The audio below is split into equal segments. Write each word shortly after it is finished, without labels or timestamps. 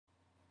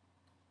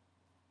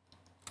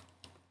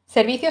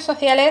Servicios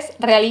Sociales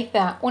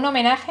realiza un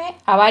homenaje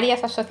a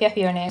varias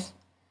asociaciones.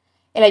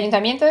 El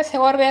Ayuntamiento de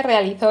Segorbe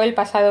realizó el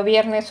pasado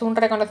viernes un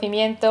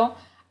reconocimiento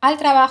al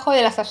trabajo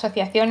de las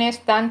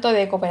asociaciones tanto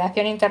de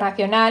cooperación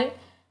internacional,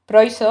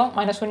 Proiso,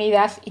 Manos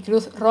Unidas y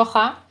Cruz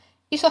Roja,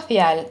 y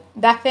social,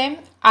 DACEM,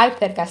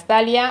 Alcer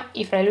Castalia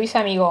y Fray Luis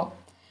Amigó.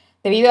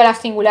 Debido a la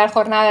singular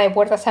jornada de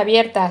puertas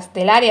abiertas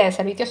del área de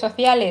servicios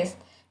sociales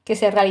que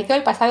se realizó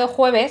el pasado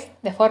jueves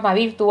de forma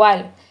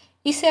virtual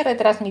y se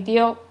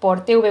retransmitió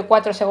por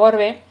TV4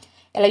 Segorbe,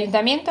 el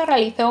Ayuntamiento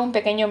realizó un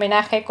pequeño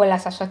homenaje con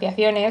las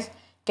asociaciones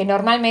que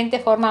normalmente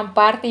forman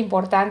parte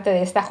importante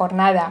de esta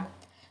jornada.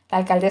 La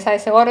alcaldesa de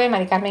Segorbe,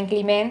 Mari Carmen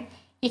Climent,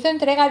 hizo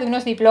entrega de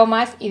unos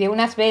diplomas y de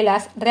unas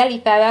velas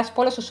realizadas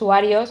por los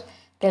usuarios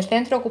del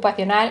Centro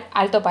Ocupacional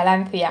Alto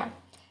Palancia.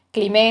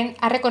 Climent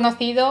ha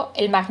reconocido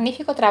el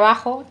magnífico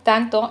trabajo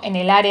tanto en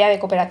el área de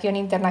cooperación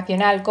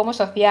internacional como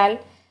social.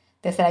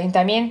 Desde el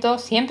Ayuntamiento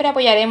siempre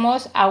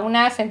apoyaremos a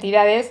unas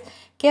entidades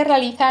que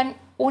realizan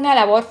una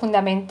labor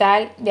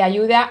fundamental de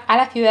ayuda a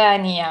la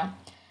ciudadanía.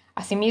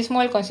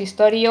 Asimismo, el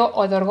consistorio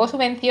otorgó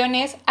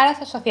subvenciones a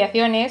las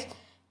asociaciones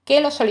que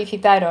lo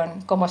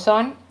solicitaron, como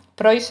son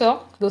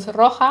Proiso, Cruz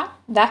Roja,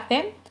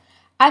 DACEM,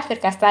 Alcer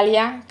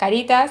Castalia,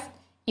 Caritas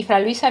y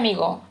Fray Luis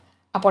Amigó,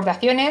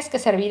 aportaciones que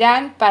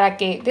servirán para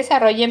que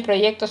desarrollen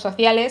proyectos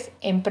sociales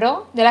en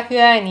pro de la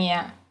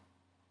ciudadanía.